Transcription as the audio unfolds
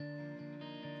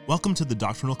Welcome to the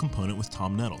Doctrinal Component with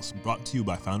Tom Nettles, brought to you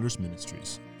by Founders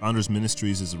Ministries. Founders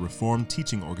Ministries is a Reformed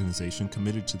teaching organization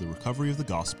committed to the recovery of the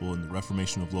gospel and the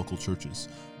reformation of local churches.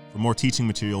 For more teaching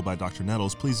material by Dr.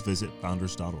 Nettles, please visit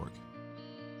founders.org.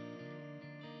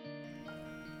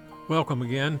 Welcome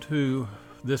again to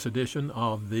this edition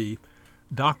of the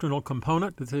Doctrinal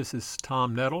Component. This is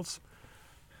Tom Nettles,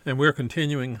 and we're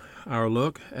continuing our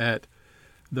look at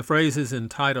the phrases in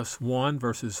Titus 1,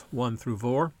 verses 1 through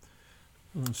 4.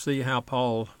 And see how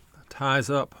Paul ties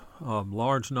up a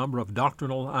large number of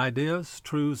doctrinal ideas,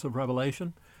 truths of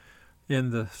revelation,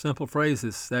 in the simple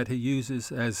phrases that he uses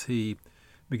as he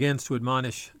begins to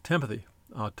admonish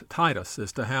Titus,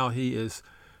 as to how he is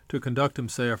to conduct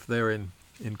himself there in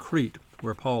Crete,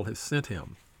 where Paul has sent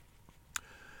him.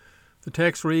 The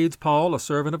text reads, Paul, a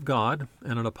servant of God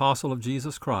and an apostle of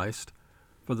Jesus Christ,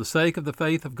 for the sake of the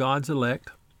faith of God's elect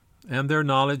and their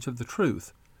knowledge of the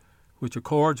truth, which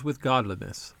accords with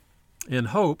godliness, in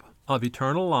hope of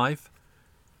eternal life,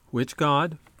 which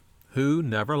God, who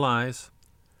never lies,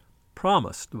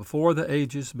 promised before the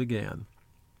ages began,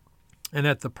 and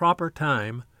at the proper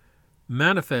time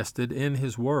manifested in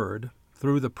his word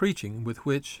through the preaching with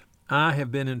which I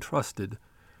have been entrusted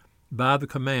by the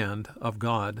command of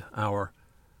God our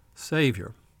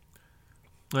Savior.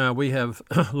 We have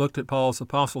looked at Paul's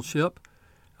apostleship,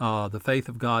 the faith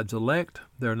of God's elect,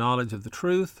 their knowledge of the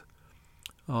truth,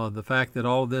 the fact that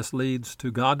all of this leads to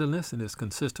godliness and is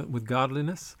consistent with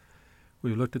godliness.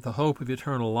 We've looked at the hope of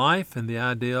eternal life and the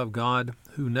idea of God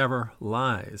who never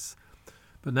lies.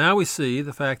 But now we see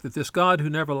the fact that this God who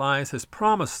never lies has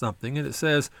promised something, and it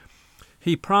says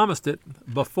he promised it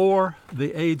before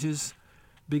the ages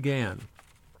began.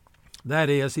 That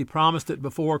is, he promised it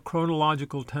before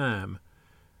chronological time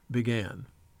began.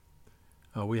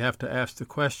 We have to ask the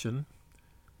question,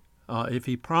 if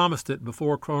he promised it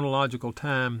before chronological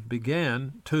time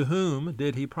began, to whom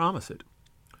did he promise it?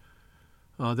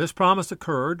 This promise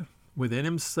occurred within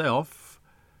himself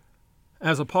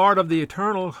as a part of the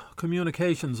eternal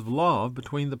communications of love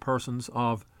between the persons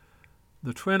of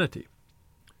the Trinity.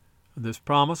 This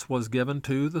promise was given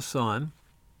to the Son,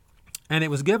 and it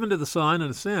was given to the Son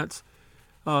in a sense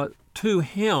to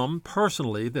him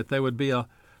personally, that there would be a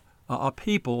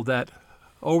people that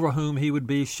over whom he would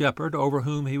be shepherd, over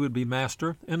whom he would be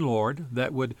master and Lord,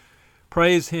 that would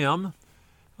praise him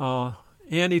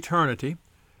in eternity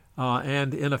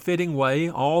and in a fitting way,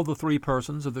 all the three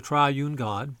persons of the triune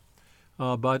God,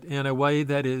 but in a way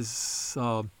that is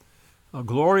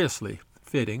gloriously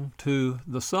fitting to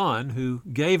the Son who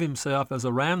gave himself as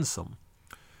a ransom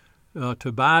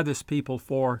to buy this people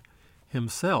for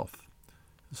himself.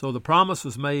 So the promise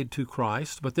was made to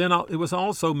Christ, but then it was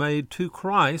also made to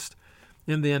Christ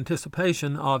in the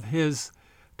anticipation of his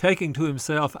taking to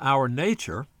himself our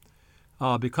nature,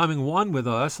 becoming one with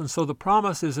us. And so the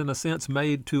promise is in a sense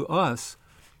made to us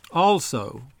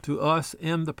also, to us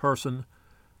in the person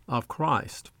of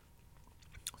Christ.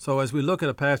 So as we look at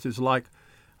a passage like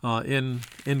in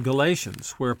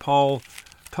Galatians, where Paul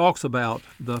talks about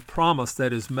the promise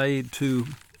that is made to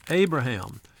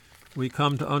Abraham, we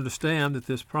come to understand that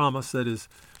this promise that is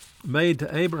made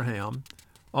to Abraham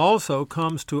also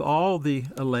comes to all the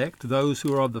elect, those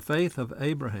who are of the faith of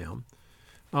Abraham,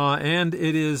 and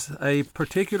it is a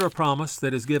particular promise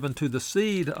that is given to the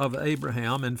seed of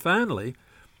Abraham, and finally,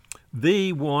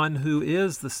 the one who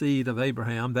is the seed of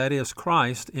Abraham, that is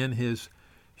Christ in his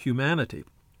humanity.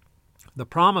 The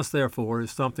promise, therefore,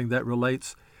 is something that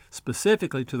relates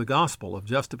specifically to the gospel of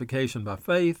justification by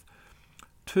faith,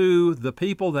 to the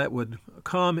people that would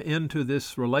come into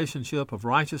this relationship of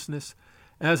righteousness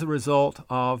as a result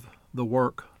of the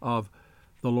work of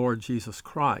the Lord Jesus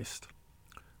Christ.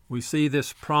 We see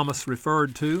this promise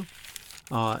referred to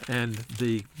and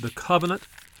the covenant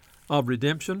of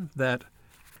redemption that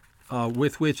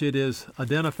with which it is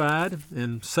identified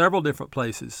in several different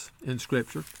places in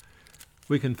Scripture.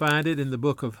 We can find it in the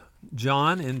book of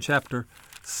John in chapter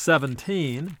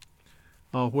 17,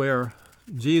 where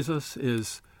Jesus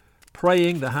is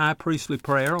praying the high priestly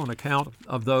prayer on account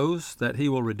of those that he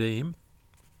will redeem.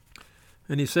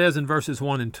 And he says in verses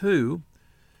 1 and 2,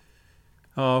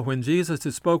 when Jesus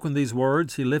had spoken these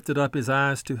words, he lifted up his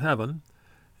eyes to heaven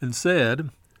and said,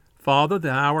 Father,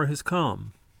 the hour has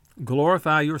come.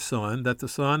 Glorify your Son, that the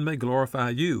Son may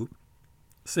glorify you,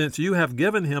 since you have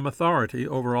given him authority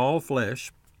over all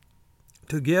flesh,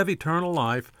 to give eternal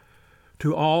life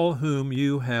to all whom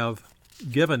you have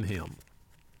given him.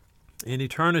 In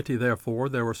eternity, therefore,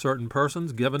 there were certain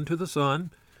persons given to the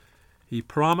Son. He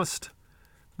promised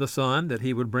the Son that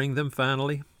he would bring them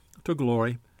finally to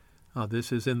glory.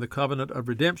 This is in the covenant of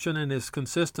redemption and is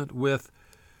consistent with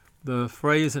the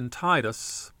phrase in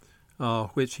Titus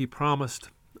which he promised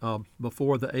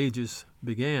before the ages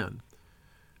began.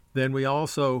 Then we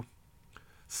also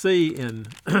see in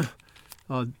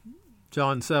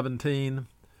John 17,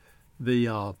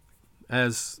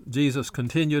 as Jesus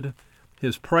continued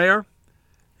his prayer,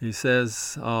 he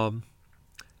says,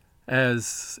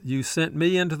 as you sent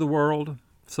me into the world,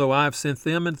 so I have sent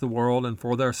them into the world, and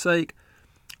for their sake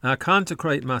I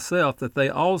consecrate myself, that they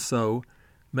also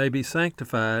may be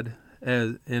sanctified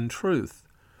in truth.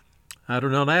 I do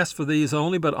not ask for these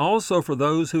only, but also for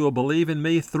those who will believe in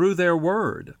me through their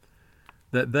word,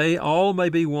 that they all may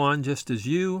be one, just as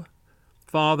you,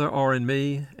 Father, are in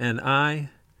me, and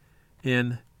I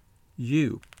in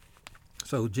you.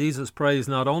 So Jesus prays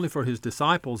not only for his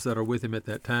disciples that are with him at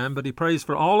that time, but he prays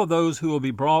for all of those who will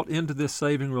be brought into this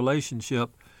saving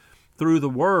relationship through the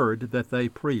word that they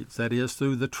preach, that is,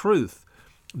 through the truth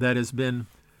that has been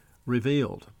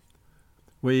revealed.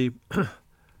 We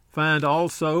find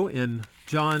also in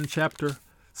John chapter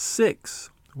 6,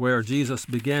 where Jesus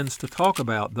begins to talk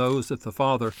about those that the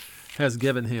Father has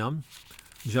given him.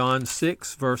 John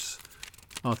 6, verse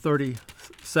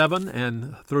 37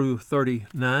 and through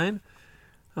 39,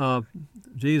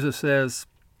 Jesus says,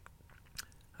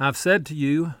 I've said to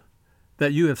you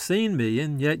that you have seen me,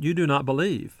 and yet you do not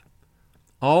believe.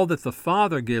 All that the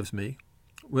Father gives me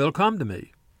will come to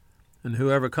me, and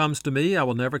whoever comes to me I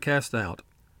will never cast out.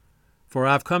 For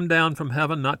I've come down from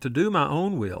heaven not to do my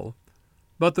own will,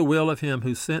 but the will of him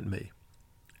who sent me.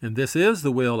 And this is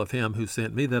the will of him who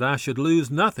sent me, that I should lose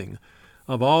nothing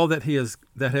of all that he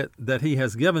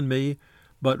has given me,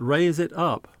 but raise it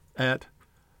up at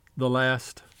the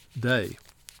last day.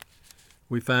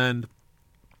 We find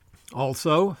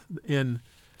also in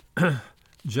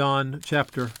John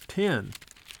chapter 10,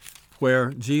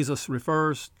 where Jesus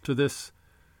refers to this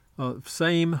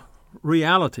same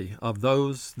reality of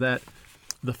those that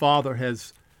the Father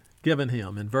has given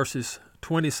him in verses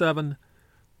 27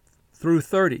 through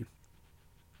 30.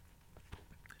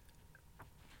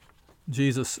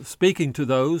 Jesus speaking to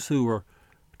those who were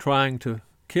trying to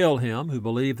kill him, who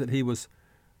believed that he was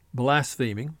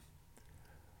blaspheming.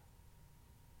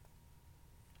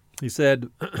 He said,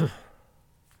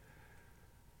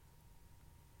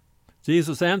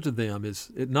 Jesus answered them,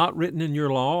 is it not written in your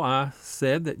law, I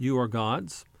said that you are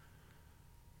gods?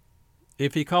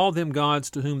 If he called them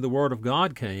gods to whom the word of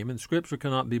God came, and Scripture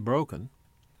cannot be broken,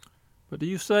 but do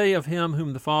you say of him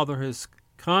whom the Father has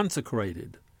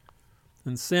consecrated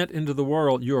and sent into the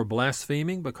world, you are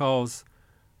blaspheming because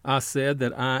I said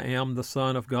that I am the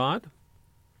Son of God?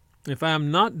 If I am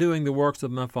not doing the works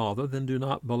of my Father, then do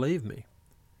not believe me.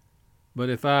 But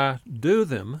if I do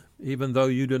them, even though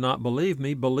you do not believe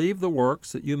me, believe the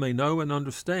works, that you may know and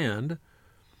understand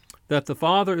that the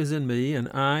Father is in me and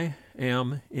I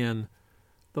am in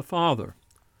the Father.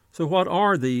 So what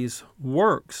are these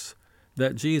works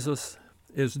that Jesus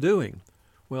is doing?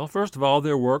 Well, first of all,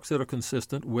 they're works that are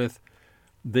consistent with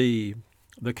the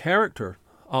character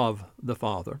of the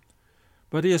Father.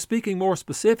 But he is speaking more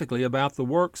specifically about the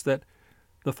works that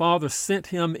the Father sent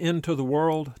him into the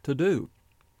world to do.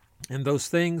 And those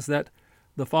things that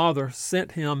the Father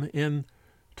sent him into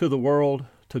the world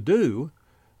to do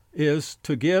is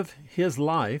to give his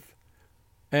life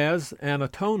as an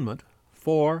atonement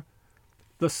for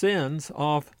the sins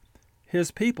of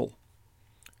his people.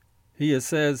 He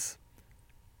says,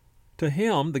 to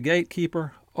him the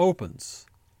gatekeeper opens,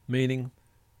 meaning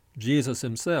Jesus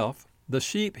himself. The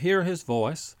sheep hear his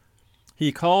voice.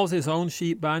 He calls his own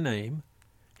sheep by name.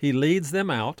 He leads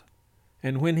them out.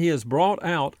 And when he has brought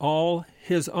out all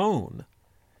his own,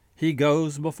 he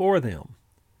goes before them.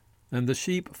 And the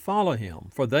sheep follow him,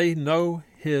 for they know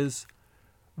his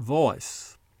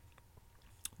voice.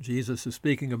 Jesus is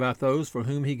speaking about those for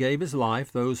whom he gave his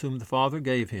life, those whom the Father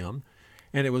gave him.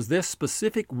 And it was this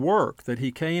specific work that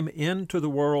he came into the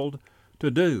world to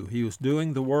do. He was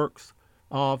doing the works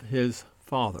of his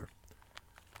Father.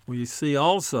 We see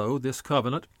also this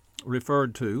covenant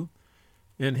referred to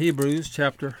in Hebrews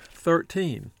chapter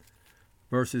 13,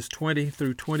 verses 20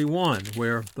 through 21,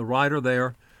 where the writer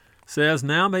there says,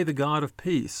 Now may the God of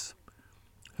peace,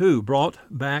 who brought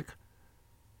back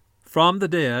from the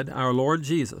dead our Lord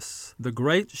Jesus, the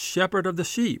great shepherd of the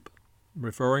sheep,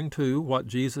 referring to what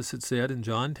Jesus had said in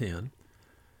John 10,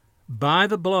 by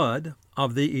the blood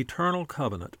of the eternal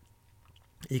covenant,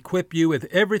 equip you with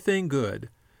everything good,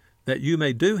 that you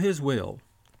may do his will,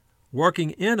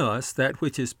 working in us that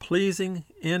which is pleasing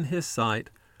in his sight,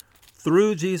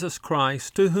 through Jesus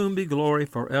Christ, to whom be glory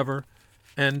forever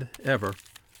and ever.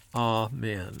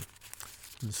 Amen.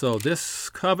 And so this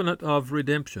covenant of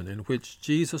redemption, in which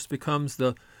Jesus becomes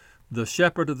the the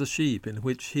shepherd of the sheep, in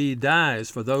which he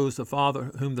dies for those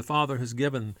whom the Father has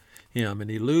given him, and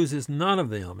he loses none of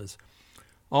them, is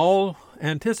all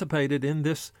anticipated in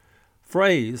this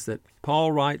phrase that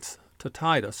Paul writes to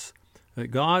Titus, that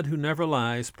God, who never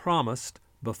lies, promised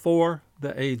before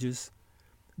the ages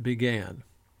began.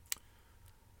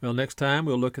 Well, next time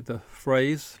we'll look at the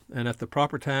phrase, and at the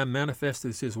proper time manifest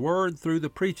as his word through the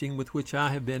preaching with which I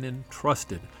have been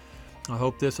entrusted. I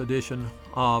hope this edition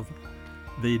of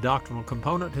the doctrinal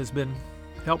component has been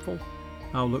helpful.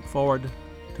 I'll look forward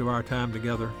to our time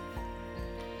together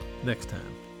next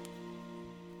time.